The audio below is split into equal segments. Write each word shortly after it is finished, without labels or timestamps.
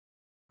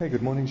Hey,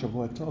 good morning,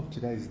 Shavua Tov.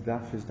 Today's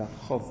Daf is Daf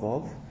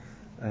Chov.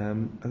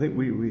 I think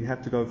we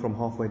have to go from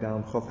halfway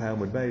down Chov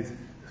Hamud Beis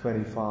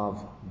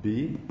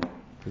 25b,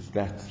 because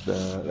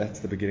that's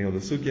the beginning of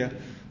the sugya.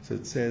 So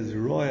it says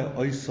Roya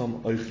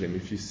Oisam Oichlim.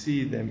 If you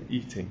see them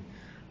eating,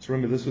 so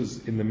remember this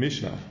was in the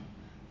Mishnah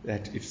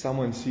that if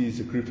someone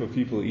sees a group of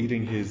people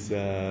eating his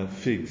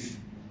figs,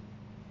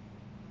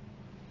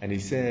 and he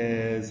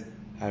says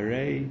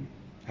Harei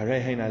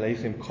Hein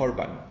Aleichem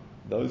Korban,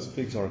 those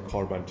figs are a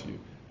korban to you.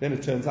 Then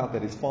it turns out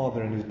that his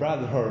father and his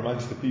brother are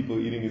amongst the people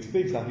eating his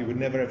figs. Now he would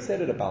never have said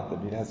it about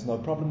them. He has no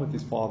problem with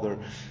his father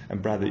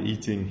and brother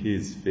eating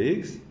his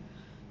figs.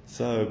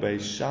 So Beis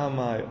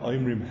Shammai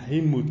Oimrim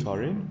Hein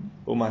Mutarim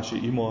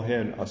Umashi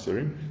Imohen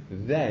Asurim.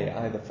 They,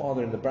 either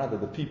father and the brother,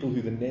 the people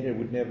who the neder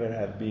would never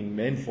have been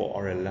meant for,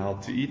 are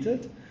allowed to eat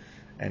it.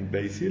 And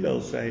Beis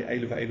Hillel say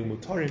Eilu V'Eilu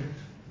Mutarim.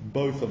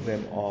 Both of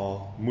them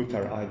are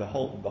mutar. Either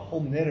the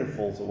whole neder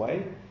falls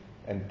away,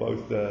 and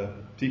both the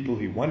people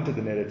he wanted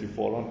the neder to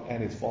fall on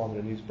and his father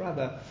and his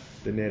brother,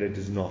 the neder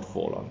does not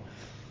fall on.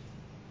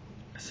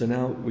 So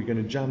now we're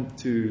going to jump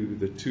to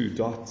the two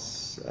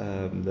dots.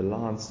 The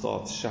line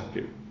starts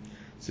shakir.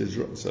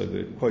 So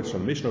the quotes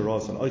from Mishnah,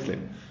 Ras and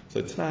Oichlim.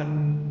 So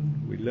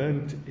Tnan, we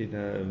learned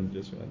in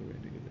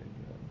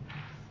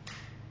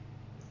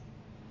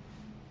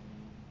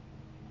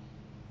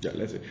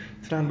let's see.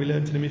 Tnan, we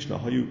learned in the Mishnah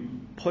how you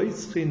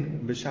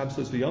poischin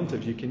b'Shabbos v'Yom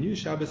Tov. You can use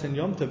Shabbos and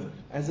Yom Tov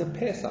as a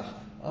Pesach.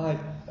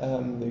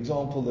 The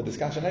example, the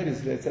discussion later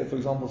is, let's say, for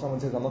example, someone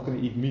says, I'm not going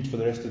to eat meat for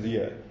the rest of the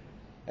year.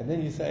 And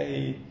then you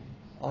say,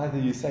 either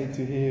you say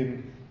to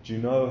him, do you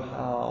know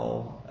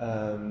how,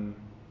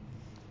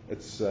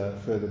 it's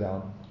further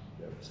down.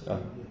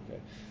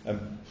 Okay.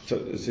 So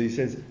he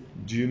says,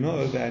 do you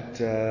know that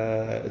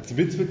it's a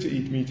mitzvah to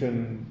eat meat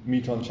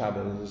on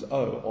Shabbos?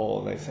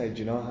 Or they say, do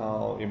you know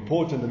how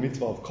important the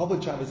mitzvah of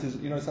Kavod Shabbos is?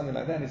 Something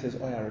like that. And he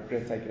says, I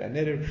regret taking that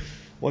neder.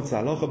 What's the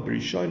halacha?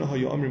 B'rishayna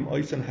hayomrim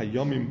oisan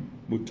hayomim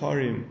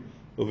mutarim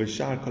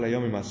uveshar kol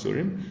hayomim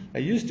asurim.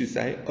 They used to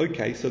say,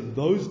 okay, so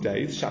those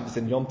days, Shabbos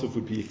and Yom Tov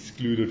would be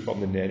excluded from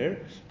the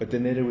neder, but the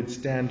neder would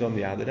stand on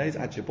the other days.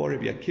 Until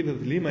Rabbi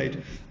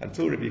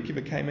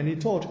Akiva came and he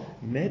taught,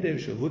 neder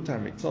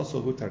shehutar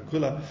miktzatso hutar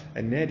kula,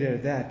 a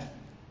neder that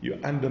you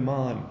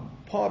undermine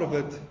part of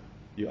it,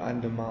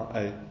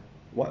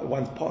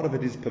 once part of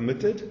it is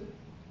permitted,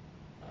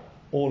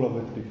 all of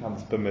it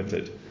becomes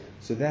permitted.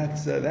 So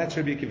that's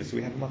Rabbi Akiva. So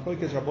we have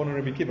Machlokes Rabbanan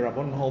and Rabbi Akiva.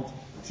 Rabbanan holds,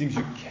 it seems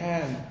you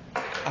can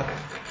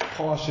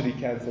partially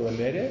cancel a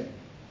neder.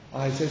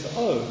 I says,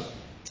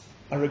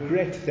 I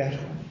regret that.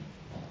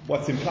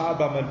 What's implied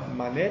by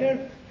my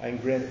neder, I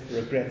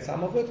regret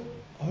some of it.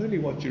 Only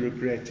what you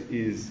regret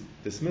is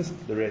dismissed,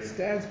 the rest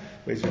stands.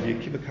 Whereas Rabbi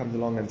Akiva comes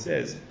along and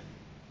says,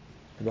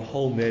 the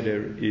whole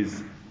neder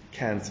is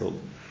cancelled.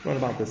 What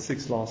about the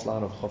sixth last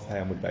line of Chov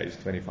Hamud Beis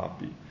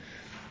 25b?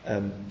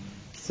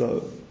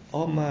 So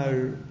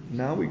Omar,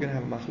 now we're going to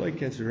have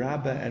Machlokes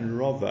Rabba and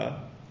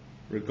Rava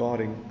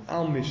regarding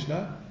Al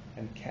Mishnah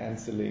and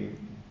cancelling.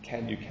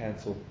 Can you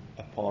cancel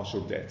a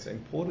partial debt? So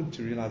important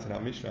to realize in our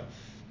Mishnah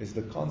is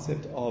the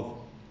concept of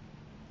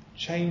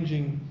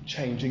changing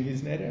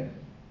his neder.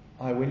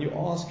 When you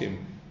ask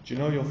him, do you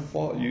know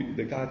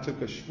the guy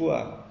took a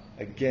shvua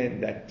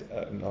again that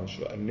a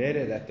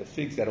neder that the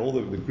figs that all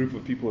the group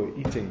of people are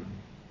eating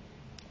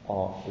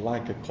are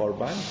like a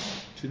korban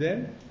to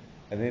them.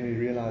 And then he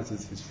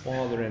realizes his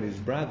father and his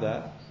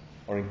brother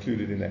are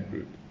included in that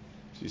group.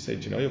 So you say,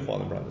 do you know your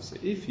father and brother? So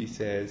if he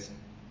says,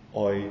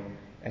 Oi,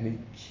 and he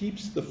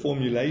keeps the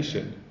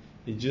formulation,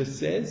 he just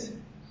says,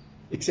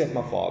 except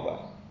my father.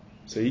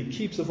 So he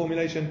keeps the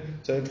formulation.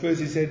 So at first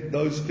he said,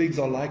 those figs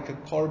are like a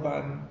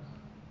korban.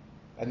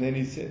 And then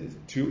he says,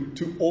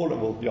 to all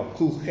of you,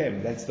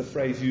 kulchem, that's the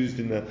phrase used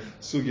in the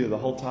sugya the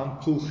whole time,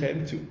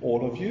 kulchem, to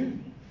all of you.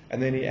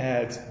 And then he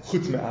adds,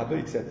 chutz me'aba,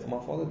 except for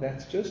my father.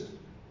 That's just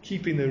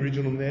keeping the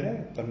original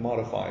neder, but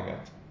modifying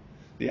it.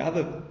 The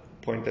other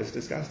point that's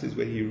discussed is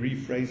where he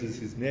rephrases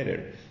his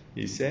neder.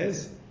 He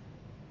says,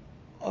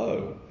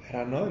 had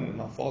I known that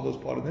my father was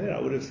part of the neder,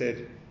 I would have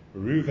said,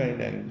 Reuven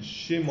and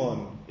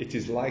Shimon, it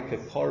is like a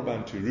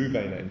korban to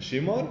Reuven and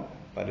Shimon,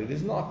 but it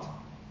is not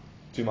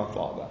to my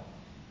father.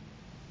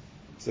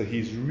 So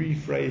he's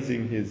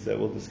rephrasing his,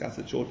 we'll discuss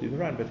it shortly in the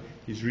run, but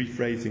he's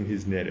rephrasing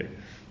his neder.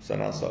 So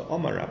now,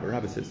 Omar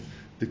Rabba says,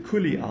 the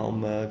kuli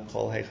alma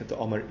kol hechet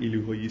Omar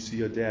ilu hoyisi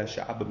yodeh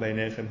she'abba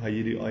beinechem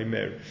hayiri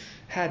oimer.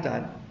 Had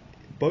I,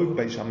 both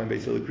Beis Shammai and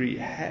Beis Hillel agree,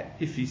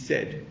 if he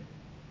said,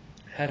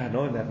 had I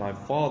known that my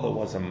father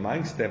was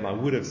amongst them, I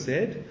would have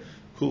said,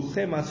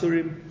 kulchem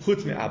asurim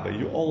chutz me'abba,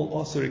 you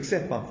all asur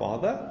except my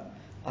father.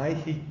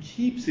 He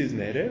keeps his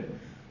neder.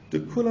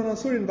 The kulan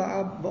asurim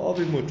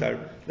va'avim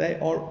mutar. They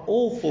are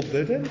all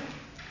forbidden,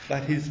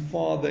 but his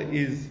father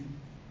is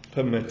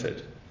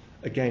permitted.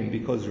 Again,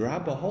 because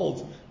Rabbah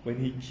holds, when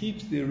he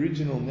keeps the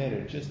original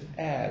neder, just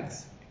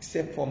adds,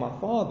 except for my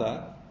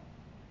father,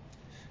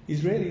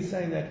 he's really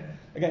saying that,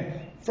 again,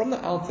 from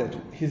the outset,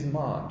 his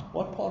mind,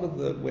 what part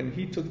of when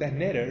he took that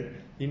neder,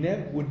 he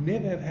would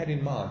never have had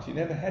in mind, he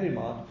never had in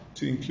mind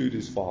to include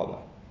his father.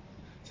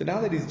 So So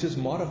now that he's just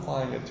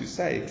modifying it to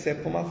say,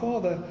 except for my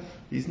father,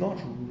 he's not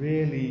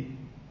really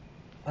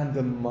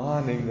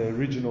undermining the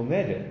original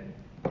neder.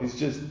 He's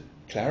just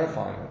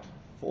clarifying it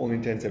for all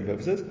intents and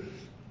purposes.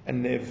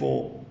 And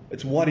therefore,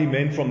 it's what he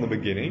meant from the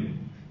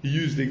beginning. He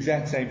used the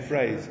exact same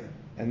phrase.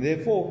 And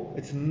therefore,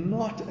 it's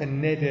not a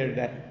neder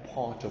that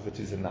part of it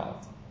is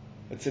annulled.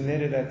 It's a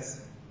neder that's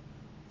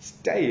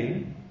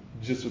staying,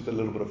 just with a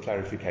little bit of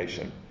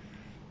clarification.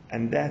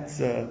 And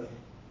that's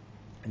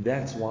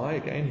why,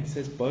 again, he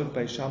says both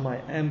Beis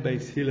Shammai and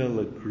Beis Hillel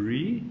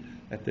agree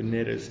that the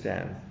neder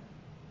stands.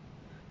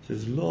 He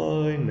says,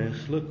 Loi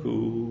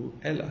nechlaku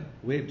ella.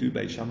 Where do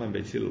Beis Shammai and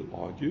Beis Hillel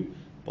argue?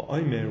 But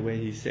Omer, where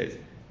he says,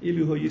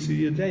 Ilu hoyisu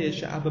yodei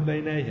she'aba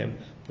beineihem.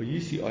 For you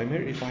see,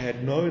 Omer, if I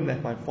had known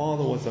that my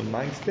father was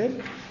amongst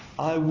them,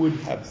 I would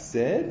have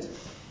said,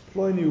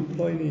 Ploini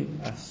uploini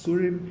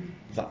asurim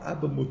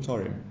va'aba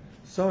mutorim.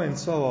 So and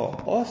so are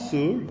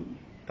asur,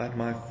 but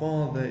my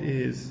father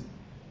is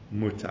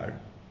mutar.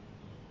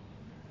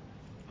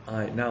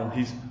 Now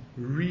he's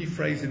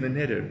rephrasing the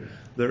neder.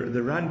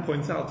 The Ran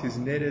points out his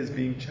neder is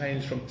being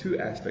changed from two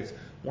aspects.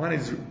 One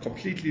is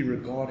completely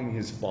regarding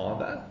his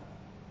father.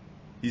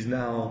 He's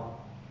now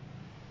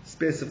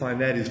specifying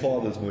that his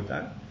father's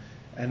mutar.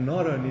 And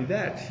not only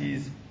that,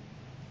 he's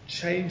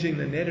changing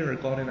the neder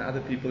regarding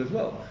other people as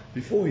well.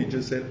 Before he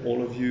just said,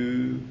 all of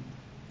you,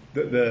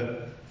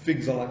 the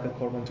figs are like a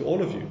korban to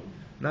all of you.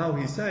 Now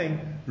he's saying,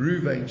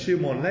 Reuven,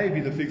 Shimon, Levi,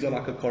 the figs are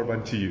like a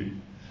korban to you.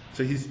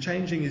 So he's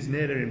changing his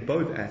neder in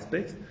both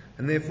aspects,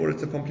 and therefore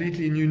it's a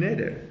completely new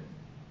neder.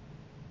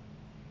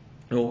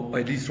 Or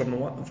at least from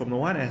the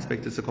one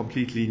aspect, it's a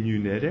completely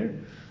new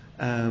neder.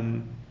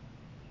 And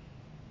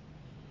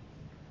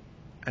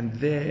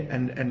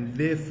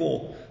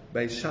therefore,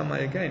 Beis Shammai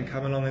again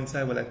come along and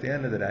say, well, at the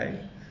end of the day,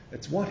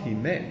 it's what he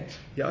meant.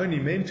 He only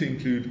meant to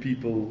include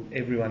people,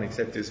 everyone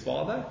except his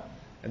father,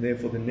 and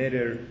therefore the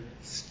neder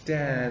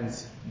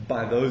stands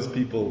by those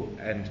people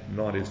and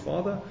not his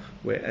father.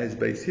 Whereas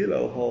Beis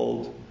Hillel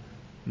hold,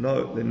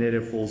 no, the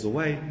neder falls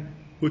away.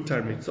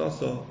 Hutar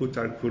miktzatso,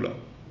 hutar kula.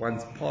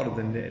 Once part of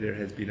the neder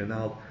has been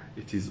annulled,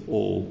 it is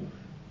all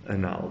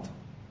annulled.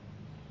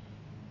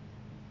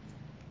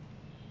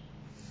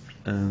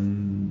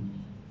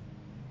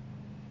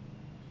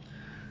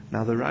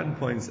 Now the Ran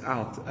points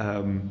out,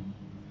 let me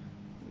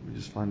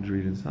just find the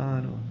read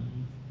inside.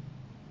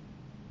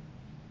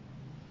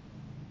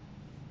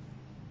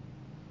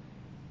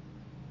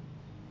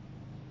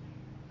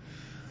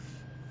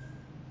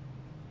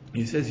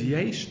 He says,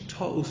 Yesh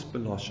ta'us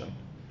beloshan.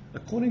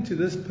 According to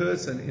this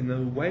person, in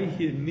the way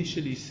he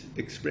initially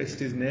expressed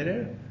his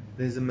neder,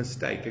 there's a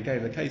mistake.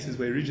 Again, the cases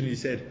where originally he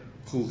said,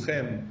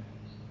 Kulchem,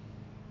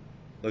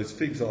 those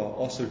figs are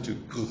also to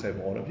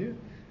Kulchem, all of you.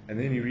 And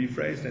then he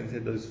rephrased and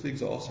said, those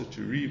figs are also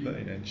to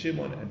Reuven and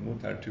Shimon and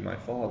Mutar, to my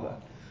father.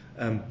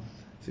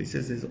 So he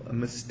says there's a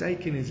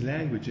mistake in his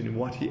language and in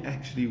what he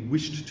actually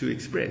wished to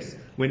express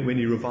when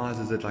he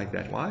revises it like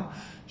that. Why?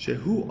 He's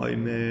saying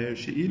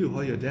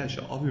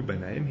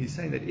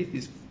that if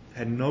he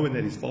had known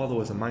that his father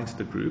was amongst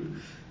the group,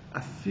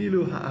 he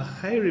would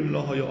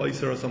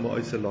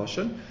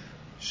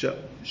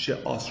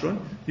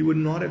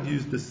not have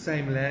used the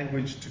same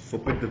language to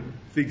forbid the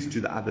figs to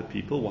the other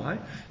people. Why?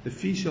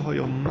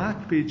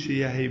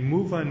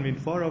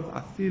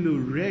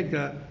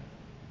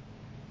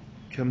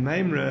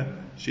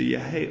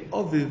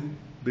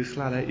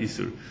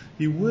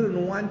 He wouldn't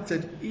want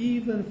it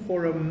even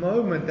for a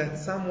moment that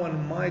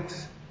someone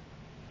might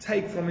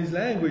take from his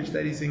language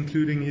that he's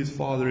including his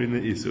father in the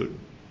Isur.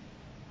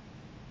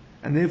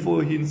 And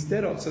therefore he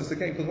instead of, so it's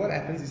okay, because what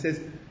happens, he says,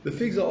 the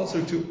figs are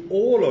also to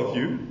all of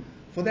you.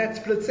 For that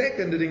split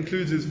second it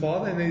includes his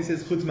father, and then he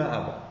says, Chutz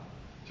ma'aba.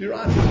 So you're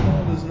right, his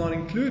father is not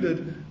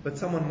included, but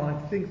someone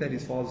might think that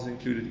his father is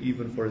included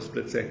even for a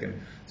split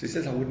second. So he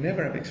says, I would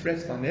never have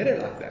expressed my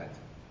neder like that.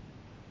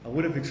 I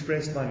would have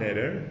expressed my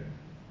neder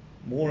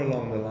more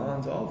along the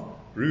lines of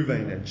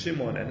Reuven and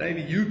Shimon and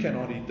Levi, you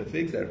cannot eat the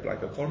figs, they're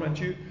like a korban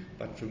to you,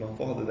 but to my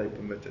father they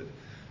permitted.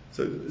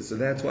 So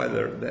that's why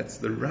that's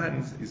the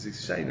Ran is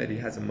saying that he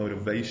has a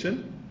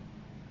motivation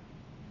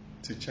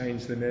to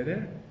change the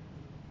neder.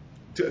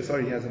 He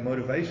has a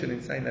motivation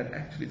in saying that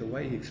actually the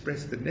way he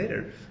expressed the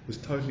neder was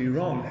totally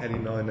wrong had he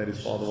known that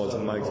his father was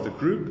amongst the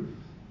group.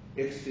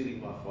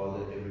 Excluding my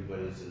father,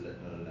 everybody is not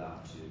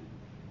allowed to.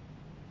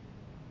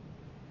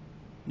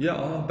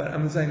 Yeah, but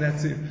I'm saying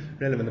that's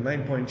irrelevant. The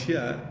main point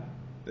here,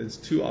 there's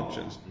two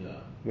options.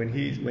 Yeah. When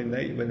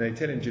they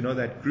tell him, do you know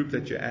that group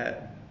that you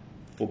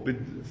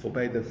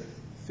forbade the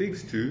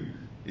figs to,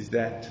 is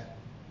that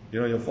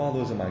your father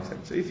was amongst them.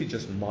 So if he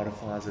just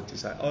modifies it to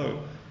say,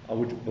 I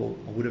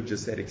would have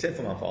just said except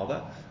for my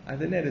father, and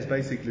then that is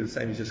basically the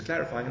same. He's just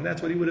clarifying, and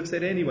that's what he would have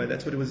said anyway.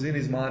 That's what it was in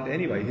his mind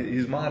anyway.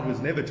 His mind was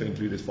never to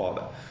include his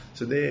father.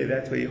 So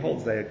that's where he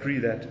holds. They agree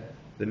that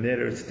the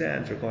neder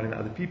stands regarding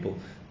other people.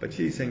 But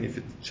he's saying if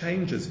it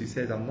changes, he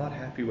says, I'm not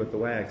happy with the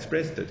way I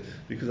expressed it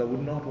because I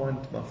would not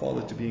want my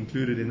father to be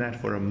included in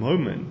that for a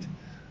moment.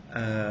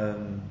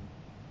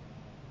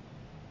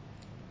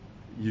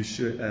 You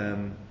should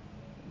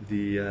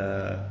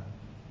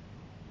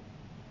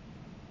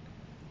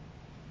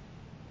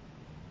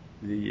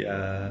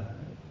then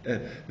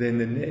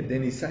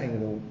he's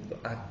saying, well,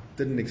 I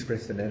didn't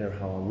express the neder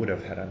how I would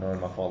have had I known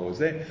my father was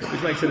there,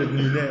 which makes it a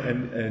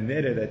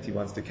neder that he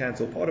wants to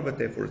cancel part of it,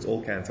 therefore it's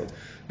all cancelled.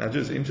 Now,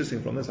 just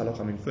interesting from this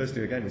halakha,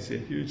 firstly, again, we see a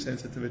huge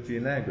sensitivity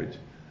in language.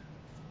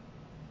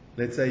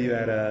 Let's say you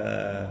had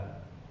a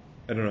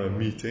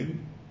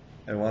meeting,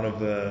 and one of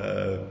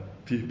the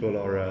people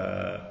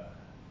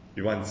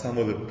you want some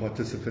of the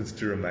participants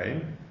to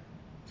remain,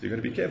 so you've got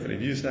to be careful.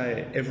 If you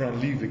say everyone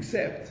leave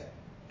except,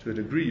 to a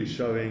degree you're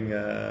showing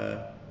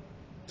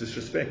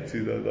disrespect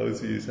to those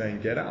who you're saying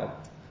get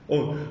out,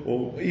 or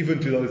even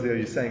to those that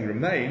you're saying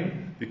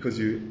remain, because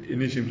you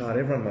initially implied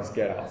everyone must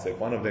get out. So if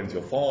one of them's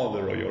your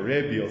father or your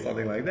Rebbe or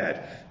something like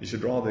that, you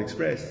should rather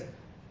express,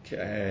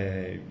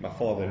 my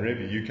father and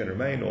Rebbe, you can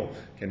remain, or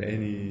can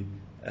any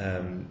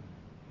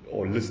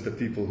or list the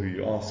people who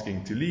you're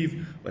asking to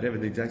leave, whatever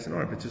the exact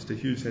scenario. But just a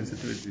huge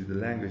sensitivity to the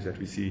language that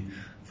we see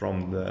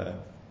from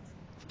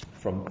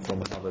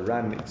how the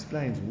Ran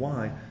explains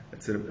why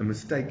it's a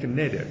mistaken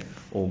neder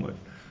almost.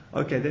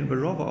 Okay, then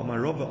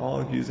Rava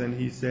argues and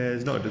he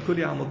says, no, if the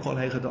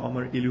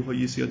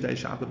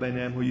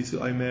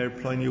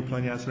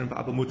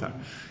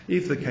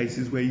case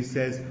is where he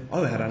says,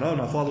 oh, had I known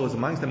my father was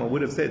amongst them, I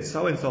would have said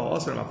so and so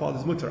also, my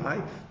father's mutar,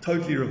 I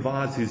totally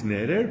revised his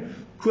neder.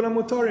 Kulam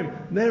mutarim,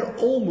 they're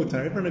all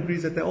mutar. Everyone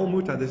agrees that they're all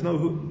mutar. There's no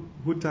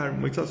hutar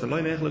miktzatso.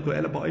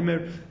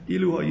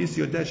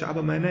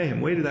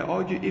 Where do they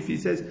argue? If he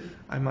says,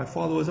 my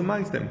father was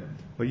amongst them,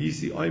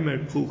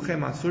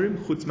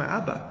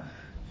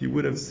 he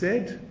would have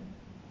said,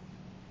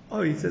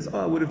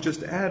 I would have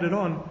just added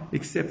on,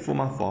 except for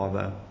my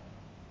father.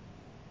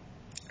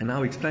 And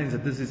now he explains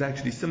that this is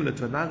actually similar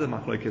to another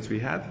machlokes we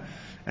have,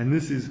 and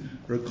this is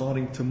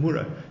regarding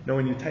tamura. Now,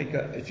 when you take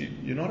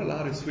you're not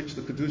allowed to switch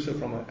the kedusha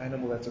from an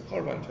animal that's a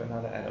korban to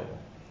another animal,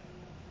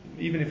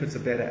 even if it's a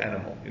better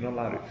animal. You're not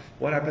allowed to.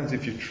 What happens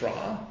if you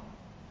try?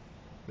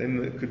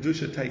 Then the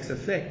kedusha takes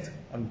effect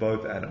on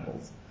both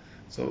animals.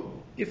 So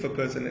if a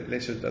person,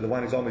 the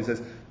one example, he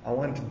says, I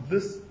want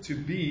this to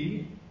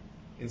be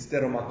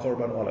instead of my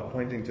korban olah,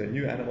 pointing to a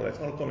new animal that's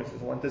not a korban, he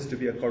says, I want this to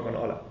be a korban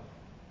olah.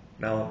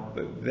 Now,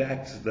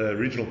 the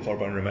original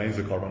korban remains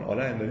the korban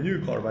olah, and the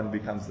new korban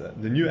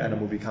the new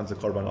animal becomes a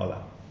korban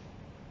olah.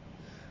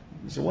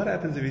 So what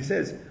happens if he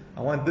says,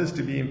 I want this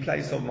to be in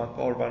place of my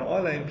korban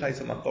olah, in place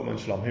of my korban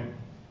shlamim?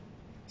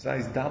 So now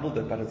he's doubled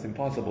it, but it's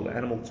impossible. The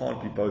animal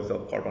can't be both a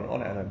korban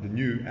olah and the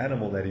new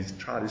animal that he's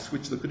trying to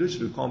switch the kedusha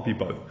to can't be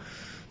both.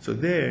 So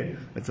there,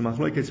 it's a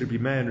machlokes Rabbi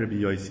Meir and Rabbi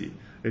Yossi.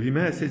 Rabbi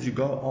Meir says you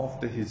go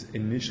after his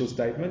initial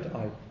statement.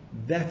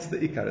 That's the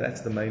ikar,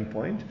 that's the main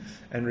point.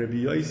 And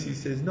Rabbi Yossi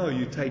says no,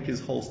 you take his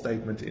whole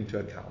statement into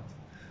account.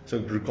 So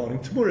regarding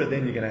Tamura,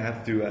 then you're going to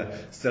have to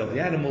sell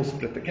the animals,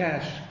 split the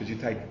cash, because you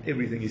take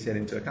everything he said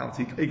into account.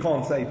 So he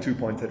can't say 2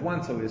 points at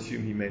once, so we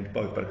assume he meant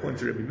both. But according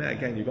to Rabbi Meir,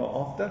 again, you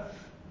go after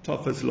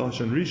Tafas,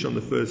 Losh, and Rish on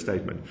the first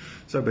statement.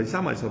 So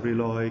Beisamai Sabri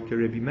like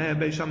Rabbi Meir,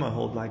 Beishamai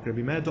hold like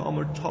Rabbi Meir, the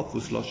Amar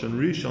Tafus, Losh, and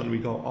Rishon, we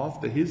go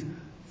after his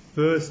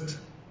first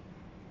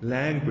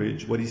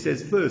language, what he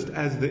says first,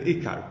 as the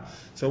ikar.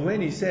 So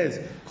when he says,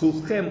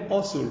 Kulchem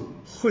osur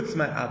chutz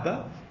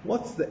ma'aba,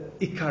 what's the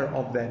ikar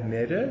of that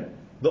neder?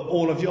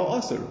 All of your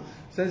osur.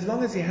 So as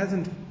long as he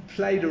hasn't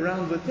played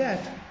around with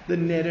that, the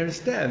neder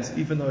stands,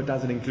 even though it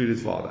doesn't include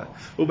his father.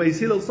 Rabbi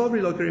Yossi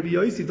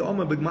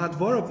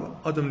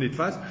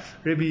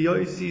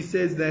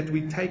says that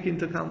we take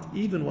into account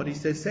even what he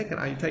says second.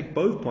 You take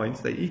both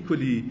points, they're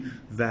equally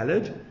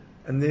valid,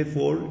 and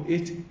therefore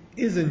it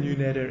is a new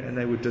neder, and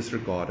they would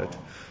disregard it.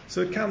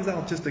 So it comes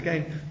out, just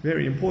again,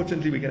 very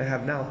importantly, we're going to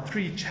have now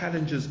 3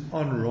 challenges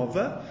on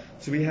Rava.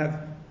 So we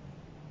have,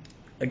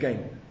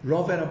 again,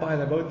 Rava and Abai,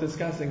 they're both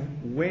discussing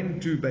when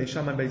do Beis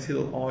Shammai and Beis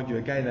Hillel argue.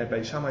 Again, that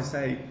Beis Shammai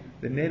say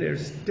the neder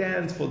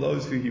stands for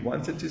those who he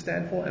wants it to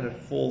stand for, and it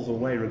falls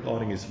away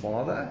regarding his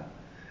father.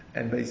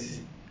 And Beis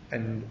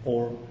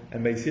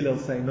Hillel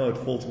say no, it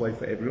falls away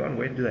for everyone.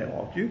 When do they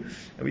argue?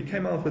 And we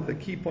came out with the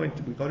key point.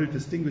 We've got to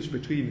distinguish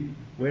between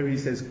where he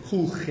says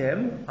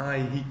kulchem,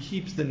 he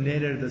keeps the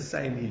neder the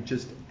same, he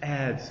just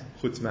adds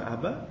chutz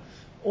ma'aba,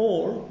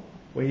 or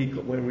where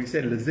we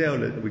said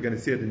lezer, we're going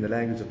to see it in the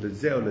language of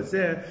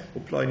lezer,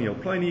 or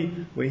pliny,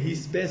 where he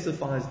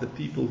specifies the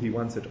people he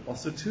wants it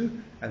also to,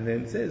 and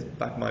then says,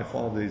 but my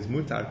father is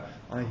mutar,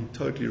 he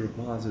totally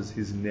revises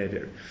his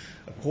neder.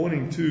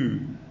 According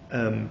to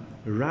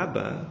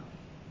Rabbah,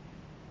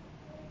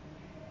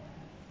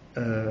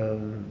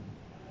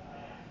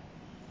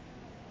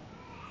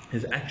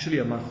 is actually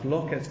a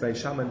machlokas Beis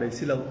Shammai and Beis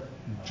Hillel.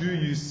 Do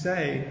you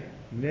say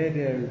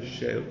neder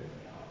shel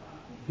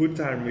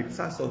hutar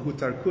miktzatso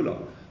hutar kula?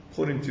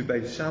 According to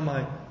Beis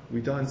Shammai, we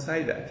don't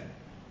say that.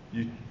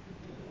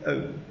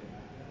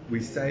 We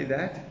say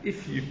that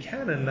if you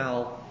can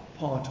annul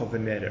part of a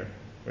neder,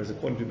 whereas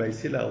according to Beis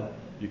Hillel,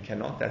 you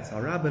cannot. That's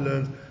how Rabbah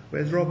learns.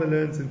 Whereas Rabbah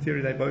learns, in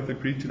theory, they both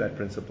agree to that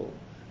principle.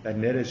 that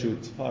neder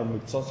shehutar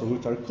miktzatso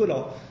hutar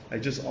kula, they're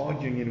just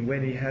arguing in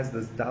when he has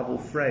this double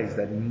phrase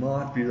that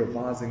might be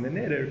revising the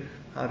neder,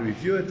 how do we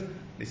view it?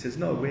 He says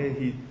no, where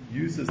he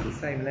uses the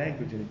same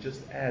language and he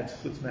just adds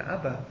chutz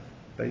me'abba,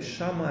 Beis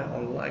Shammai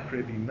are like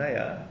Rabbi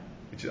Meir,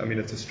 which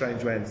it's a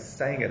strange way of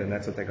saying it, and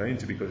that's what they go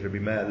into, because Rabbi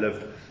Meir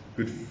lived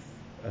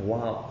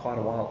quite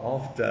a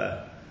while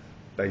after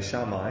Beis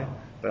Shammai.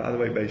 But either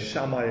way, Beis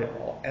Shammai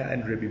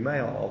and Rabbi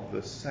Meir are of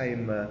the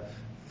same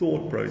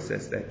thought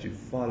process, that you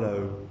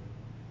follow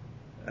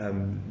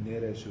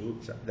neder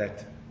shehutar,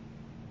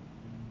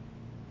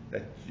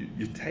 that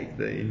you take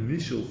the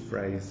initial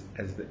phrase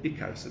as the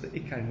ikar. So the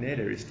ikar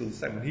neder is still the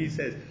same. When he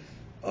says,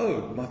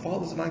 oh, my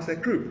father's amongst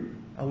that group,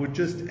 I would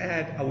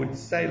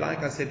say, like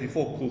I said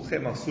before,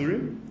 kulchem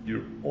asurim,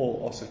 you're all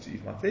also to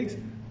eat my figs,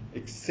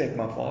 except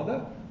my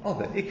father. Oh,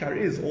 the ikar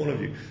is all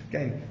of you.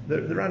 Again,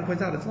 the Ran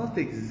points out it's not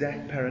the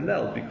exact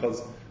parallel,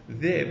 because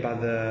there by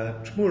the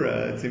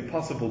Tmura it's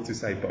impossible to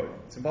say both.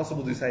 It's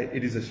impossible to say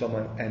it is a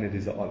shlama and it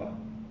is a olah.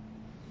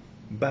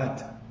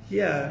 But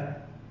here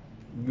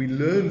we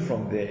learn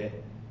from there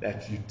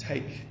that you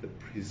take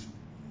his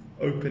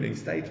opening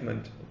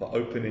statement, the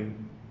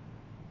opening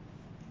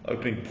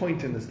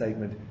point in the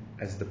statement,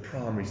 as the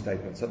primary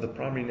statement. So the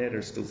primary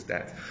neder still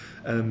stands.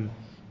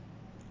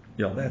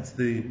 That's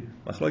the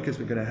machlokas.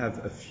 We're going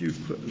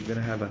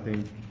to have I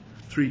think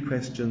 3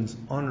 questions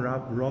on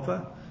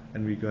Rava,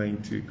 and we're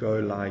going to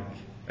go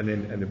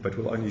but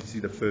we'll only see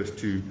the first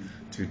two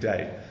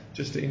today.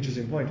 Just an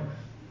interesting point.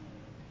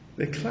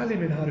 The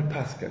klalim in how to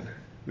paskin.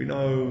 We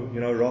know,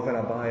 Rava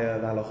and Abaya,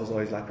 the halacha is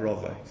always like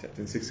Rava, except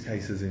in 6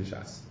 cases in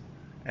Shas.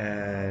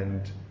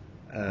 And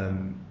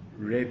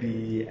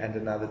Rebbe and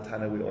another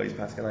Tana will always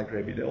paskin like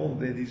Rebbe.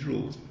 They're these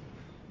rules.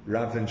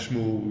 Rav and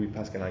Shmuel, we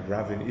paskin like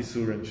Rav in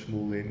Isur and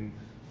Shmuel in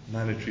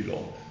monetary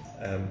law.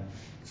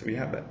 So we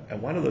have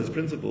and one of those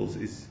principles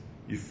is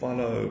you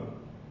follow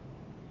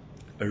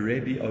a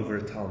Rebbe over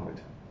a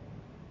Talmud.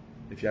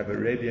 If you have a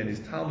Rebbe and his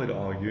Talmud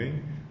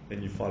arguing,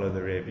 then you follow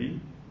the Rebbe.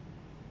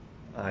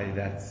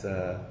 That's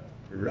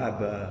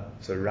Rabbah.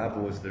 So Rabbah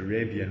was the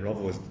Rebbe and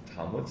Rava was the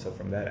Talmud. So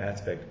from that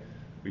aspect,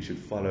 we should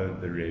follow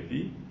the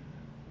Rebbe.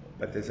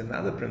 But there's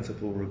another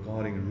principle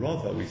regarding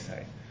Rava, we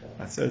say.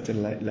 A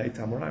certain late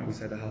Amoraim, we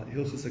say the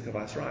Hilchos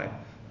HaKavas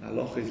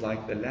halacha is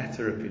like the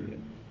latter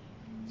opinion.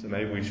 So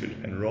maybe we should,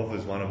 and Rava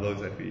is one of those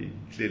that we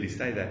clearly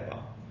say that by.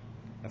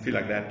 I feel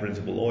like that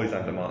principle always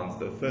undermines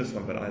the first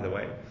one, but either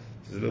way,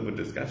 there's a little bit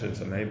of discussion,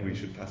 so maybe we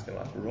should paskin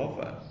like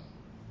Rava,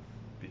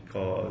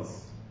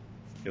 because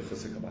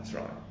Hilchos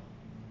HaKavas.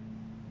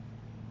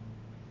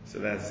 So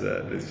that's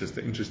just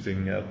an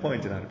interesting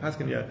point in how to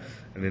paskin here.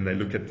 And then they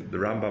look at the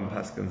Rambam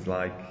paskins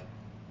like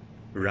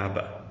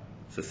Rabbah.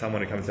 So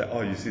someone who comes and say,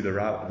 oh, you see the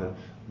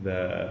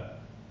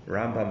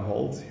Rambam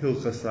holds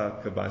Hilchos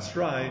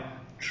HaKavas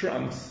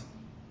trumps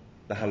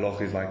the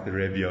halacha is like the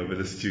Rebbe over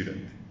the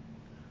student.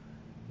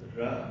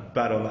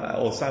 But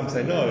or some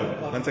say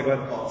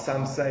no.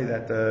 Some say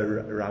that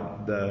the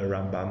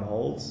Rambam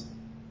holds.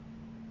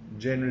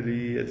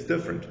 Generally, it's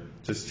different.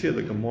 Just here,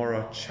 the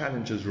Gemara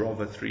challenges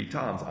Rava 3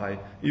 times.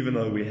 Even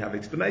though we have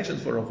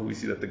explanations for Rava, we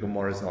see that the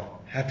Gemara is not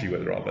happy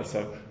with Rava,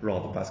 so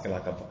rather paskin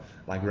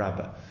like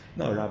Rabbah.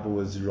 No, Rabbah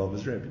was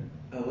Rava's Rebbe.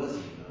 Oh, was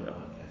he?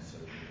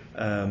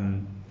 Yeah.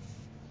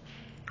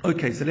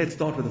 Okay, so let's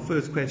start with the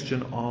first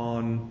question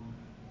on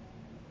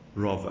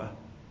Rava.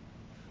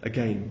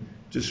 Again,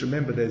 just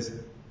remember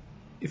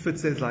if it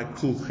says like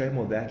kulchem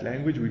or that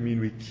language, we mean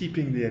we're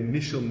keeping the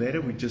initial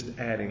neder, we're just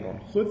adding on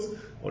chutz.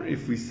 Or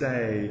if we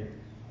say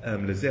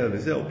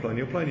lezel,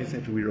 ploni,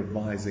 essentially we're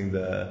revising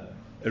the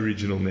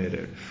original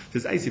neder.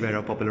 Says Eisi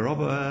Rav Papa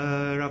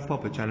Rav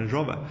Papa challenge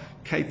Rava.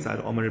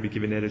 Keitzad Omer Rebbe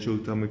Akiva neder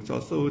shehutar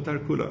miktzatso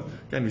hutar kula.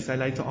 Then we say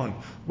later on,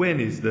 when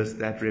is this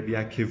that Rebbe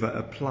Akiva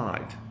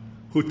applied?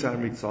 Hutar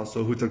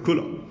miktzatso hutar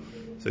kula.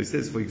 So he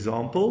says, for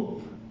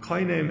example,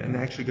 Kainem, and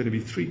actually going to be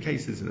 3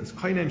 cases in this.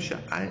 Kainem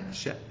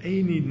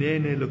she'eni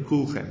nene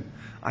lekulchem.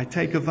 I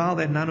take a vow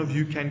that none of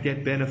you can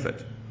get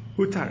benefit.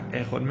 Hutar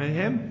echod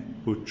mehem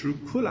hutru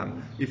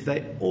kulam.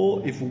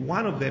 If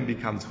one of them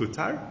becomes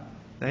hutar,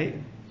 they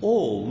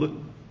all look.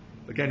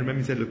 Again,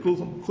 remember he said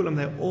lekulchem kulam.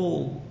 They're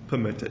all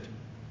permitted.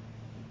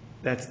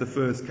 That's the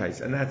first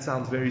case, and that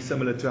sounds very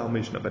similar to our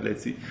Mishnah. But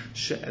let's see.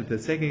 The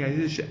second case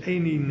is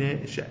she'eni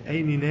nene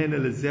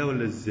lezeh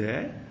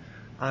lezeh.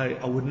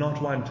 I would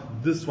not want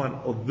this one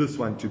or this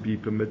one to be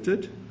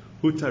permitted.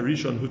 Hutar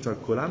rishon, hutar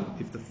kulam.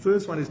 If the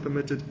first one is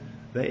permitted,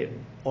 they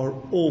are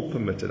all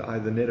permitted.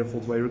 Either neder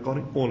falls away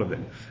regarding all of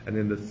them. And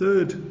then the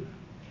third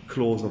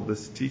clause of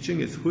this teaching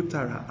is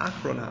hutar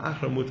ha'achron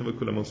mutar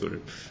v'kulam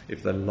osurim.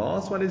 If the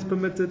last one is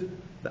permitted,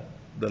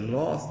 the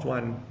last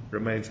one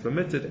remains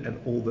permitted,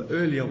 and all the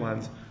earlier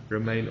ones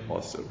remain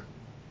osur.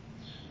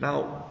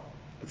 Now,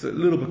 it's a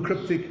little bit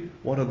cryptic.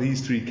 What are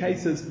these 3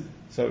 cases?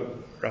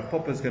 So Rav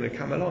Papa is going to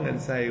come along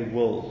and say,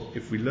 well,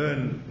 if we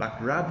learn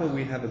like Rabbah,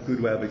 we have a good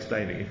way of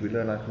explaining. If we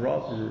learn like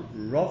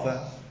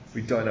Rava,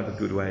 we don't have a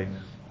good way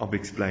of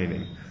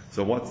explaining.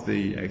 So what's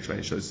the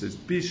explanation? So it says,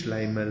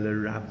 Bishleima le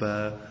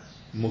Rabbah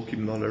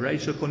Mukim lo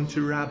l'reish, according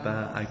to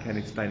Rabbah, I can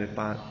explain it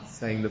by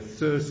saying the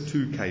first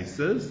two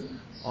cases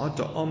are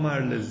to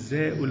Omar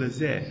lezeh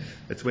ulezeh.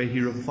 That's where he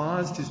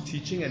revised his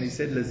teaching and he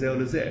said lezeh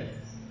ulezeh.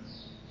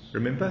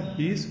 Remember,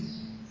 he's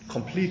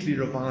completely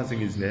revising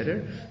his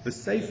neder. The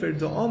Sefer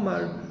to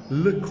Omar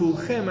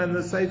lekulchem, and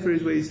the Sefer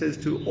is where he says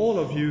to all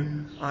of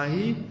you,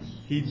 i.e.,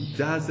 he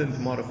doesn't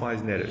modify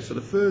his neder. So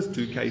the first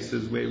two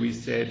cases where we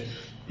said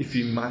if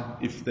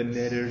the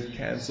neder is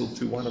cancelled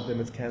to one of them,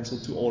 it's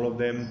cancelled to all of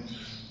them.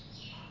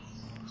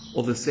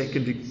 Or the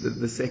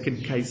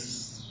second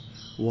case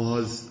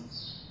was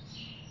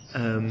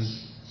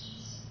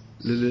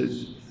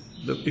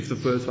if the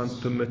first one's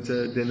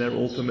permitted, then they're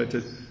all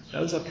permitted.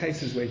 Those are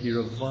cases where he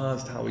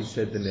revised how he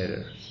said the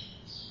neder.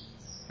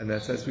 And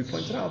that's as we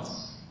pointed out.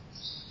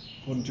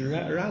 On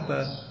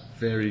Rabbah,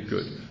 very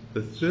good.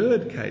 The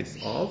third case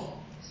of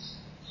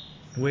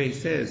where he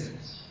says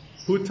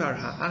Hutar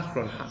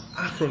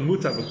ha'achron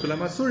mutar v'kulam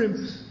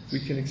asurim, we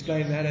can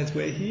explain that as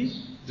where he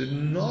did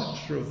not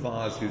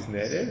revise his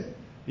neder.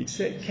 He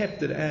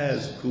kept it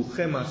as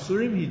kulchem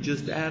asurim. He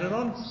just added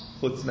on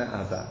chutz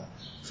me'ava.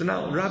 So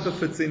now Rabbah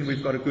fits in.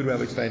 We've got a good way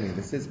of explaining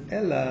this. It says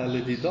ela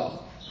l'didah.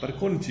 But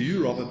according to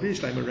you, Rabbah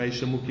b'ishleim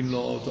reisha mukim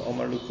lo to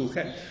omar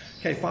l'kulchem.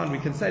 Okay, fine. We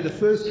can say the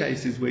first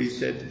case is where he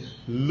said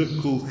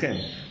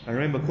l'kulchem. And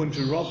remember, according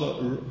to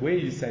Rabbah, where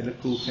you say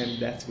l'kulchem,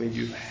 that's where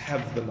you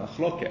have the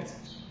machloket.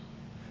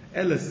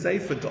 Ela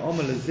sefer to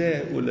omar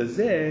lezeh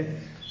ulezeh.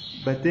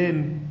 But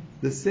then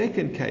the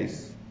second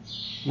case,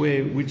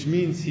 which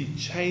means he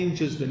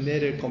changes the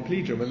neder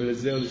completely. Remember,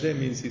 lezeh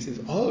means he says,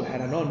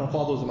 had I known my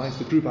father was amongst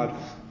the group, I'd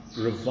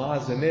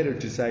revise the neder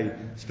to say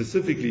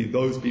specifically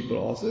those people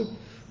also.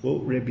 Well,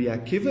 Rabbi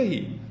Akiva,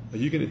 are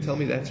you going to tell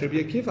me that's Rabbi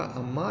Akiva?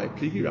 Amai,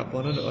 pligi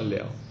rabbanon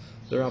oleo.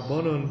 The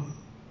rabbanon,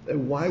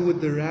 why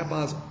would the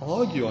rabbis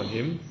argue on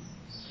him?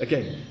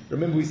 Again,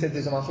 remember we said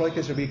there's a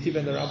machlokes Rabbi Akiva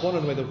and the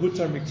rabbanon whether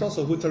hutar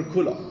miktzatso or hutar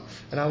kula.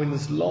 And now in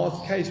this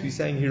last case, we're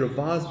saying he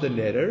revised the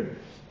neder,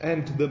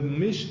 and the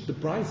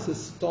brisa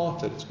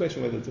started. It's a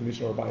question whether it's a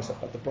mishnah or a brisa,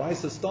 but the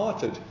brisa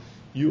started.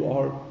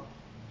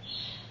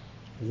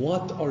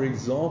 What are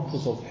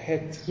examples of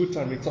hutar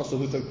miktzatso,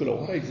 hutar kula?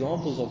 What are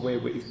examples of where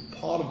if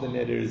part of the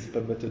neder is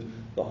permitted,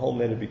 the whole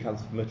neder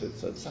becomes permitted?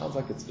 So it sounds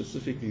like it's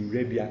specifically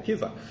Rabbi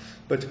Akiva.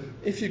 But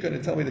if you're going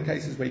to tell me the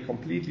cases where he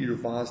completely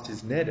revised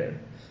his neder,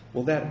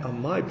 well, that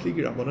amai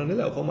pligi rabbanon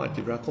eleo chomar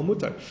tivra kol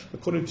mutar.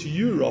 According to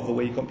you, Rava,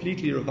 where he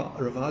completely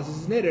revises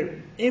his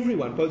neder,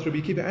 everyone, both Rabbi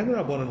Akiva and the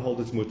rabbanon,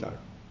 hold it's mutar.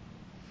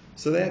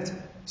 So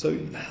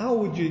how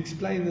would you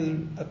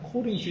explain that?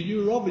 According to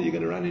you, Rava, you're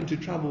going to run into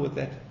trouble with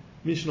that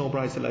Mishnah or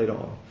Brisa later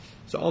on.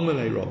 So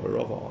Amalei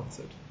Rava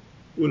answered,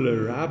 Ula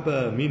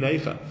Rabba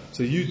mineicha.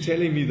 So you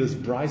telling me this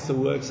Brisa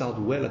works out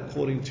well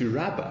according to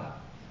Rabba?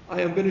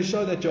 I am going to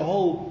show that your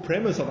whole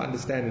premise of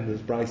understanding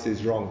this Brisa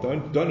is wrong.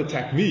 Don't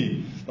attack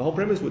me. The whole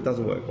premise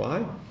doesn't work.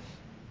 Why?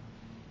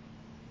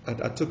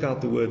 I took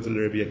out the words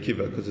Rabbi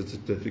Akiva because it's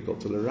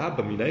difficult. So the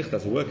Rabba mineicha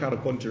doesn't work out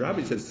according to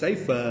Rabba. He says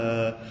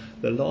Sefer,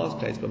 the last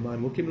place, but my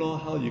mukim law.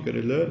 How are you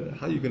going to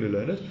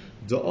learn it?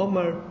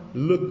 Da'omar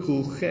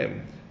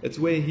lekulchem. It's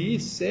where he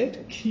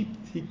said he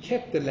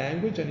kept the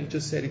language and he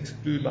just said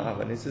exclude ma'av.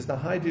 And he says the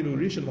haidinu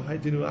rishon, the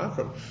haidinu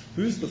achron.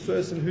 Who's the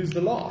first and who's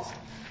the last?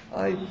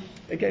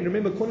 Again,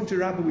 remember, according to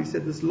Rabbah, we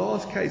said this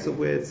last case of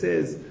where it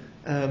says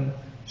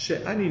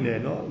she'ani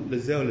neno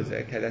lezeh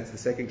lezeh. Okay, that's the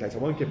second case. I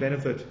won't get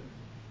benefit.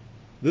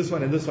 This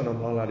one and this one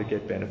I'm not allowed to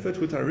get benefit.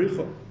 Hutar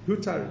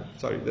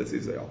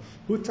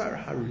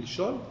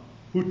harishon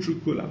hutru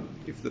kulam.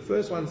 If the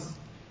first one's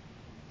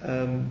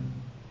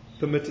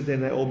permitted, then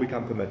they all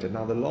become permitted.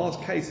 Now the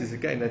last case is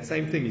again that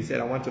same thing. He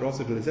said, I wanted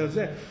also to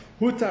lezeh.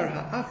 Hutar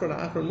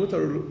ha'achron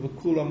mutar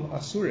v'kulam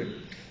asurim.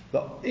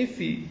 But if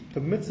he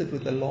permits it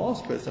with the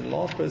last person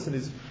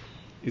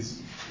is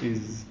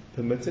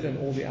permitted and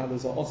all the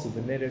others are also.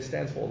 The neder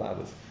stands for all the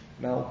others.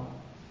 Now,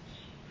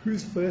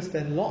 who's first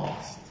and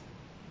last?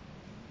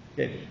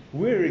 Again,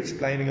 we're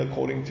explaining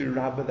according to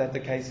Rabbah that the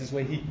cases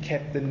where he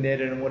kept the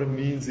neder, and what it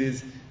means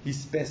is he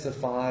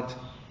specified,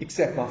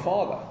 except my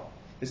father.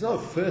 There's no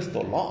first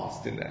or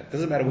last in that. It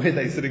doesn't matter where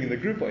they're sitting in the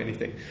group or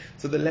anything.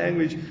 So the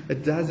language,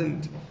 it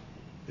doesn't,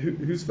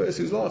 who's first,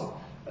 who's last?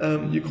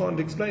 You can't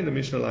explain the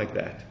Mishnah like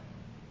that.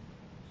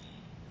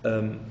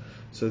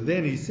 So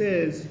then he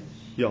says,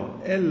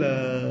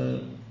 rather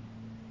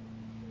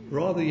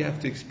you have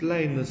to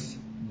explain this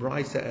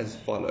brisa as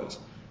follows.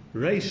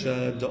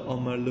 Reisha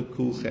da'amar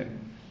lekulchem.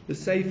 The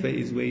Sefer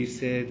is where he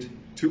said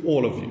to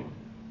all of you.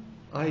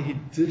 He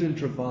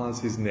didn't revise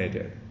his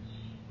neder.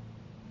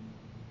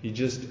 He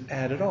just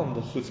added on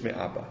the chutz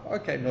me'aba.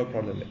 Okay, no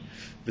problem there.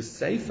 The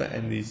Sefer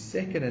and the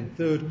second and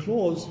third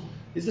clause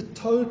is a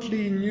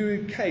totally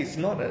new case,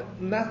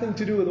 nothing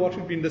to do with what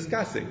we've been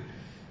discussing.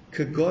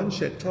 Kagon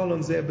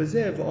shetalon zeh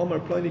b'zeh v'omar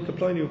ploni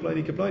kaploni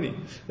u'ploni kaploni.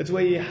 It's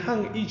where he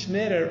hung each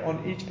neder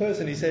on each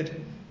person. He said,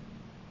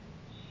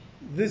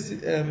 "This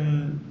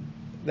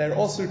they're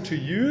also to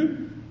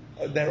you,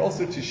 they're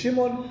also to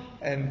Shimon,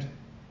 and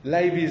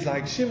Levi is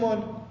like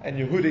Shimon, and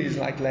Yehuda is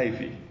like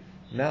Levi."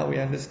 Now we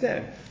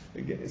understand.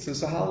 Again,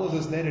 so how was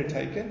this neder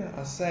taken?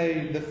 I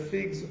say the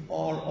figs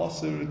are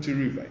asur to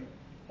Ruvain.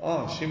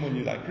 Shimon,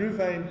 you like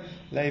Ruvain,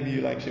 Levi,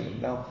 you like Shimon.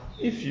 Now,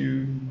 if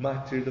you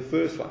matter the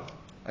first one,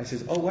 I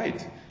says, oh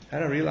wait, I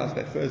don't realize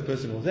that first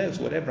person was there,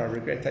 so whatever, I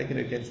regret taking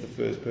it against the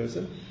first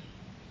person.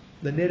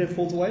 The neder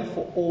falls away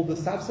for all the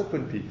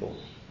subsequent people.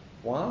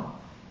 Why?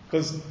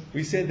 Because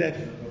we said that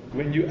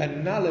when you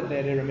annul a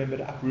neder, remember,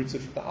 it uproots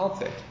it from the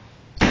outset.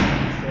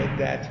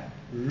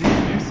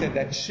 You said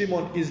that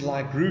Shimon is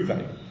like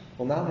Ruvain.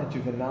 Well, now that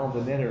you've annulled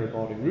the neder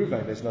regarding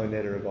Ruvain, there's no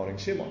neder regarding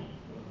Shimon,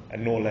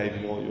 and nor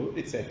Levi, nor you,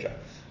 etc.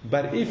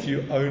 But if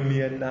you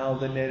only annul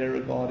the neder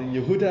regarding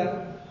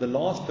Yehuda, the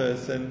last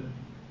person,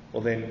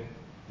 well then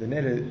the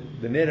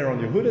neder on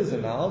Yehuda is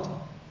annulled,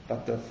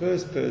 but the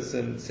first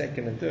person,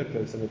 second and third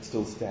person, it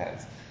still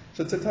stands.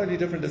 So it's a totally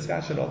different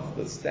discussion of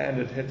the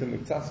standard heter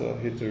miktzatso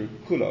and heter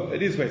kúlo.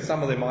 It is where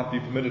some of them might be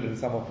permitted and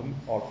some of them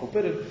are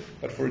forbidden,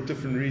 but for a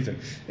different reason.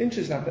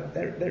 Interesting, but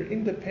they're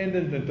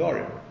independent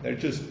nedarim. They're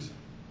just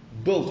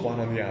built one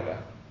on the other.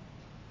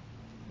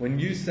 When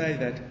you say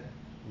that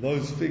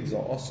those figs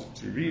are also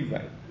to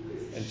Ruvain,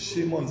 and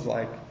Shimon's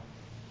like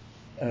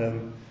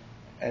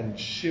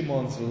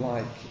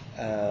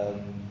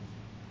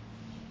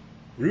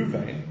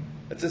Ruvain,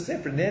 it's a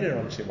separate neder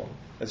on Shimon.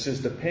 It's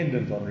just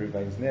dependent on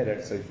Ruvain's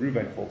neder. So if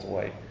Ruvain falls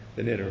away,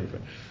 the neder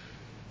Ruvain.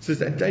 So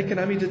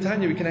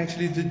we can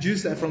actually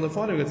deduce that from the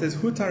following. It says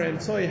Hutar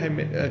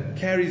emtsoi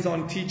carries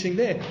on teaching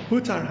there.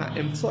 Hutar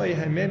emtsoi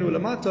haimenu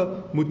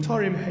lamato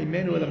mutarim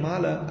haimenu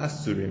lamala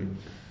asurim.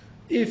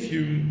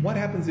 What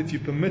happens if you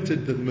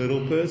permitted the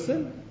middle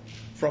person?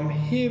 From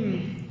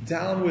him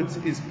downwards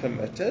is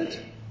permitted,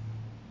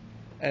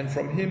 and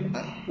from him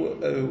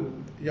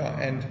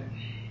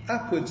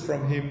upwards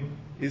from him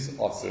is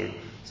asur.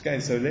 Okay,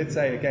 so let's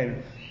say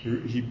again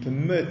he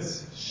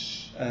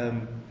permits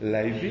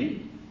Levi.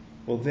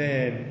 Well,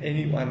 then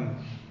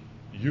anyone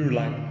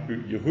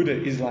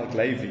Yehuda is like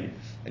Levi,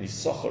 and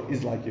Yisachar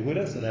is like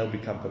Yehuda, so they'll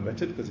become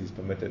permitted because he's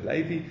permitted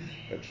Levi.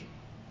 But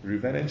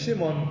Reuven and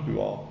Shimon, who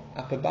are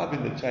up above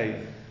in the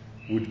chain,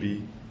 would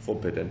be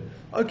forbidden.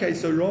 Okay,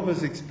 so Rav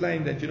has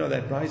explained that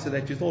that brisa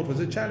that you thought was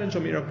a challenge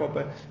on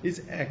Mirakoppa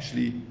is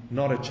actually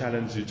not a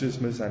challenge. You just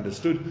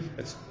misunderstood.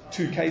 It's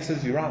two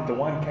cases. You're right. The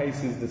one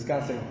case is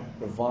discussing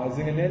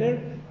revising a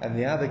neder, and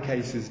the other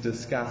case is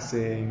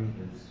discussing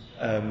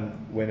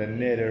when a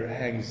neder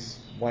hangs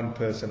one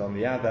person on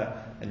the other,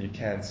 and you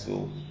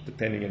cancel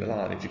depending on the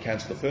line. If you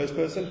cancel the first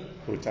person,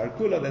 hutar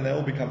kúlo, then they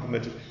all become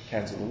permitted.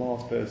 Cancel the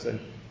last person,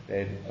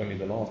 then only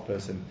the last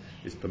person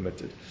is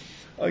permitted.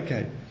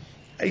 Okay.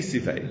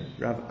 Eisivei,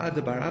 Rav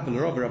Ada bar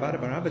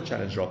Abba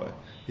challenged Rabbi.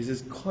 He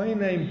says,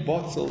 Koinem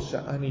botzel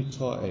sha'ani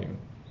to'im.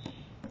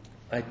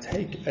 I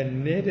take a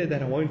neder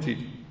that I won't eat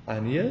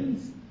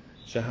onions,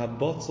 shahab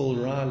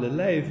botzel ra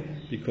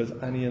lelev, because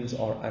onions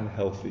are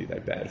unhealthy, they're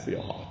bad for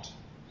your heart.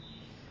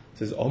 It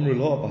says, Omru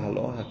lo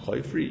b'halo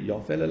ha'koifri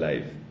yofel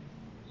lelev.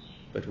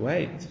 But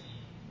wait,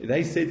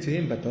 they said to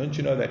him, but don't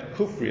you know that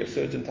kufri, a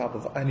certain type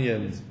of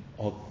onions,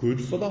 are good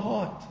for the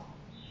heart?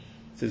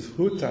 It says,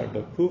 Hutar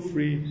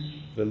b'kufri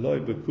v'loi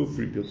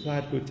b'kufri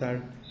bilvad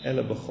hutar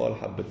ela b'chol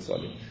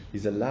ha'betzolim.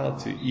 He's allowed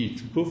to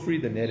eat kufri.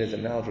 The neder is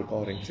allowed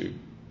regarding to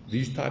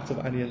these types of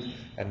onions,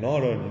 and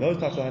not only those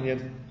types of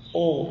onions,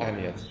 all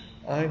onions.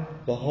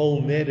 The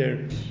whole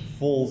neder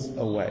falls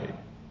away.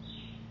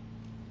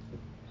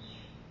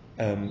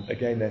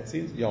 Again, that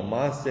seems there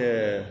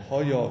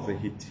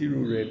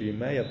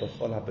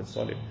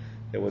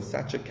was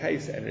such a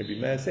case, and Rabbi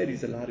Meir said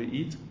he's allowed to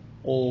eat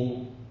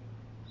all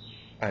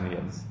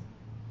onions.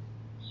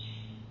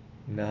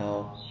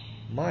 Now,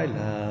 my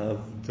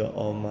love, the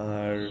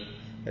Omar,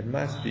 it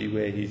must be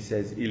where he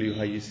says, had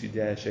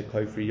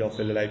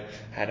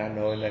I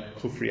known that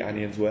kufri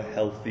onions were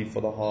healthy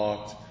for the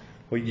heart.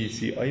 I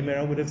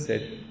would have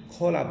said,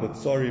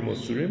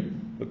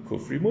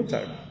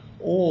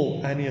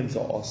 all onions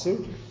are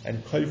asur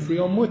and kufri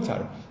are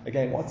mutar.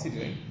 Again, what's he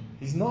doing?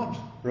 He's not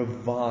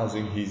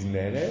revising his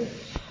neder,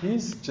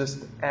 he's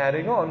just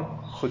adding on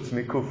chutz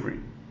mi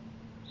kufri.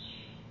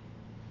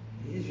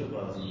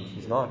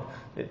 He's not.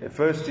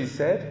 First he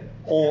said,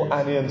 all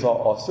onions are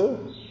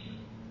asur,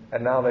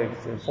 and now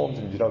they've informed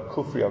him,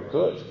 kufri are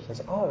good. He says,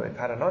 if I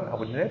had known, I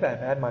would never have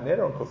had my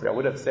neder on kufri. I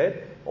would have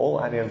said, all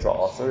onions are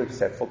asur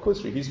except for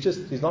kufri.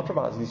 He's not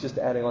revising, he's just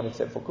adding on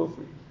except for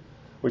kufri.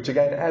 Which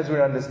again, as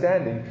we're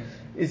understanding,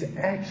 is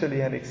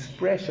actually an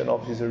expression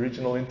of his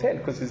original intent,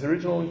 because his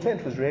original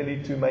intent was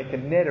really to make a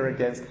neder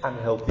against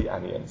unhealthy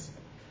onions.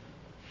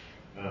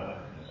 Okay,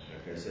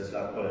 so it's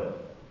like oil.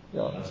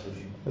 Yeah. That's what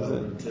you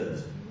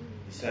turns.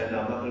 He's saying, no,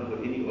 I'm not going to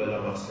put any oil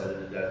on my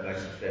salad, that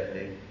makes it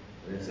fattening.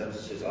 And then someone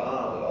says, but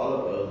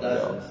olive oil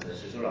doesn't. Yeah. And he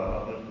says, all right, I'm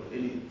not going to put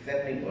any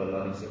fattening oil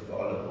on except for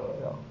olive oil.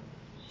 Yeah.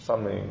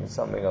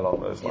 Something along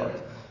those lines.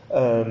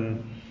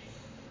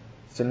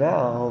 So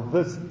now,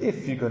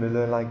 if you're going to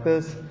learn like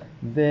this,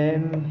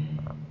 then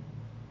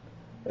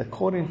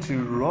according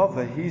to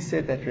Rava, he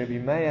said that Rabbi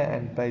Meir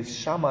and Beis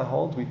Shammai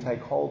hold, we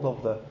take hold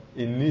of the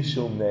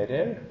initial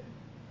neder.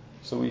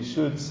 So we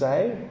should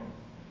say,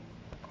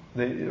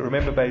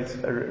 remember,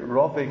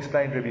 Rav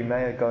explained Rabbi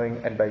Meir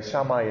going and Beis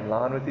Shammai in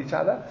line with each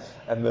other,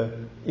 and the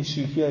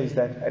issue here is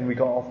that, and we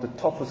go off the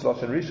Tofus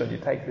Lashon Rishon, you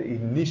take the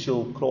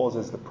initial clause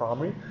as the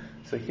primary.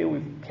 So here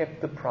we've kept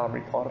the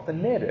primary part of the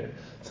neder.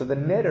 So the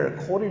neder,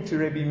 according to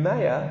Rabbi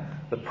Meir,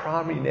 the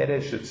primary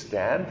neder should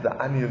stand, the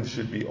onions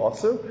should be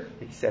also,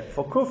 except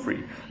for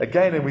kufri.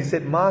 Again, and we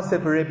said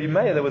Maaseh for Rabbi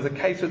Meir, there was a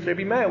case with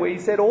Rabbi Meir where he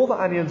said all the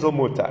onions are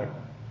mutar.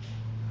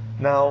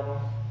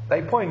 Now,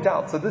 they point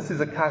out, so this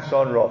is a kasha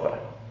on Rava.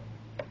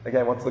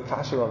 Again, what's the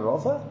kasha on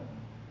Rava?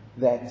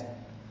 That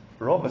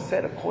Rava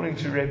said, according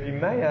to Rabbi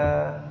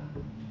Meir,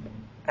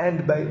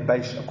 and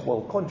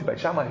according to Beis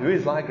Shammai, who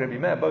is like Rabbi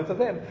Meir, both of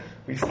them,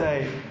 we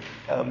say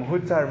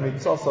Hutar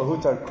Mitzasa,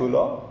 Hutar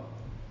Kula.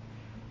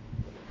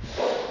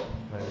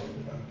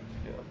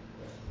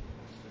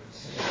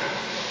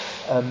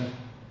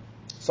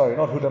 Sorry,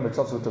 not Hutar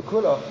Mitzasa, Hutar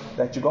Kula,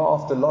 that you go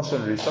after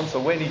Lashon Rishon. So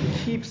when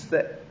he keeps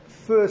the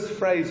first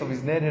phrase of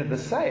his neder the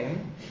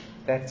same,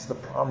 that's the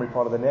primary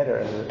part of the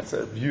neder, and it's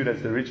viewed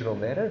as the original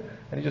neder,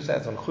 and he just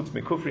adds on chutz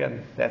mikufri,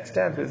 and that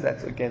stands with,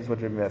 that's against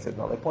what Rabbi Meir said.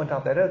 Now they point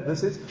out that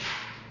this is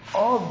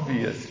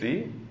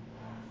obviously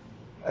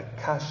a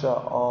kasha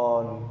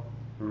on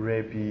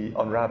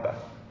Rabbah.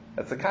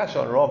 It's a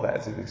kasha on Rabbah,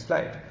 as we've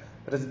explained,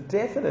 but it's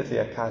definitely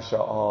a kasha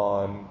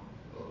on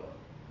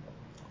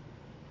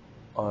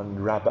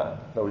Rabbah.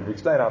 No, we've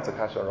explained how it's a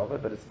kasha on Rabbah,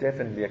 but it's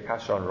definitely a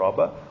kasha on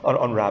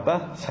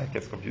Rabbah. So it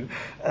gets confused,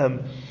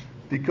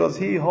 because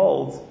he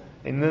holds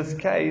in this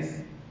case.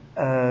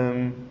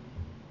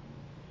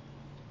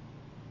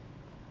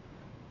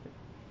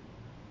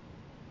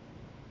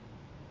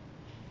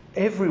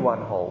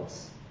 Everyone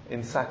holds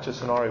in such a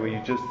scenario where you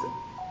just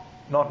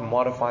not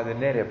modify the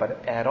neder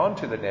but add on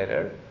to the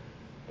neder.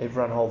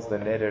 Everyone holds the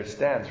neder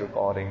stands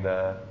regarding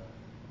the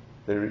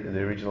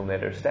original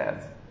neder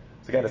stands.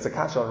 So again, it's a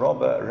kasha on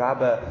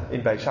Rabbah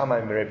in Beis Shammai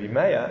and Rabbi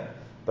Meir,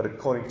 but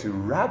according to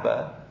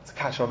Rabbah, it's a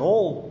kasha on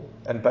all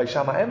and Beis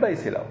Shammai and Beis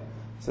Hillel.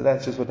 So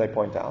that's just what they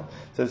point out.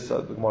 So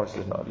the Gemara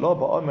says, no. Lo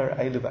ba'omer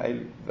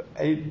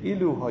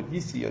ilu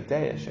hadisi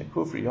yodei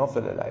shekufri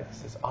yofel elei. He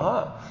says,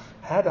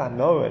 had I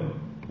known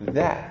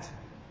that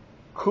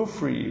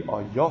kufri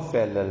or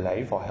yofel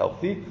elei are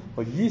healthy,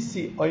 or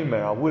yisi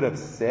omer, I would have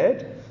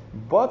said,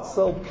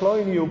 batzal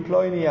ploini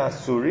uploini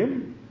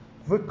asurim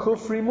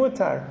v'kufri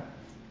mutar.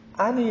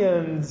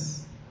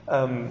 Onions,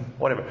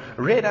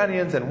 red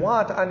onions and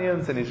white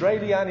onions and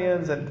Israeli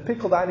onions and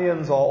pickled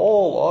onions are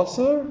all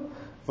asur.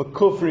 For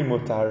kufri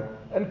mutar,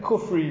 and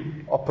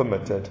kufri are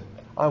permitted.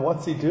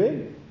 What's he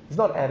doing? He's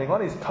not adding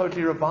on, he's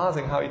totally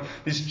revising how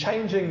he's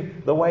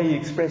changing the way he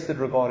expressed it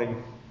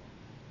regarding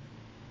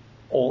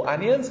all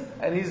onions,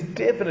 and he's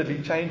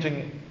definitely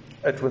changing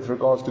it with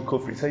regards to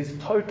kufri. So he's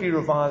totally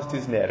revised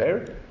his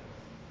neder.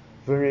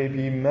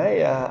 Rabbi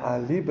Meir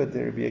aliba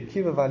de Rabbi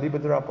Akiva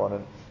v'aliba de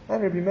Rabbanon,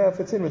 and Rabbi Meir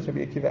fits in with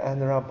Rabbi Akiva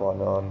and the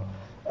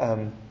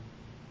Rabbanon.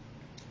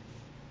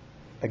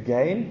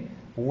 Again,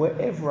 where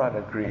everyone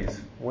agrees,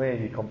 where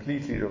he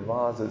completely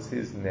revises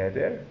his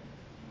neder,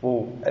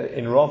 or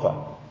in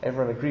Rava,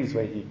 everyone agrees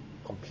where he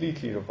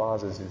completely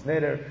revises his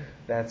neder,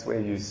 that's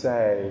where you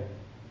say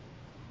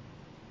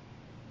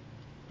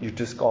you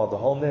discard the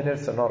whole neder.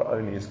 So not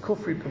only is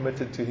kufri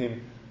permitted to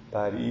him,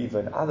 but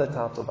even other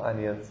types of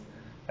onions,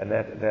 and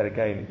that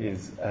again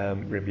is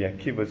Rabbi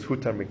Akiva's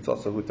hutar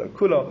miktzasa hutar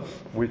kula,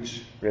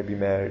 which Rabbi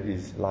Meir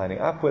is lining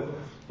up with.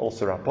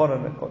 Also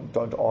Rabbanon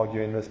don't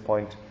argue in this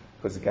point.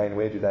 Because again,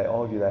 where do they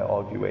argue? They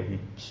argue where he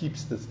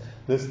keeps this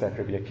that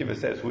Rabbi Akiva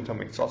says, Hutar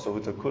Miktsasa,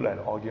 Hutar Kula,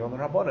 and argue on the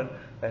Rabbanon.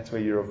 That's where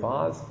you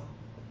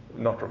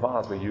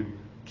where you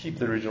keep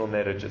the original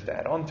neder, just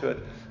add on to it,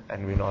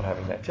 and we're not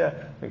having that here.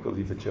 I think we'll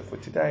leave it here for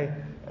today,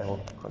 and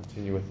we'll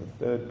continue with the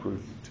third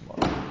proof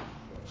tomorrow.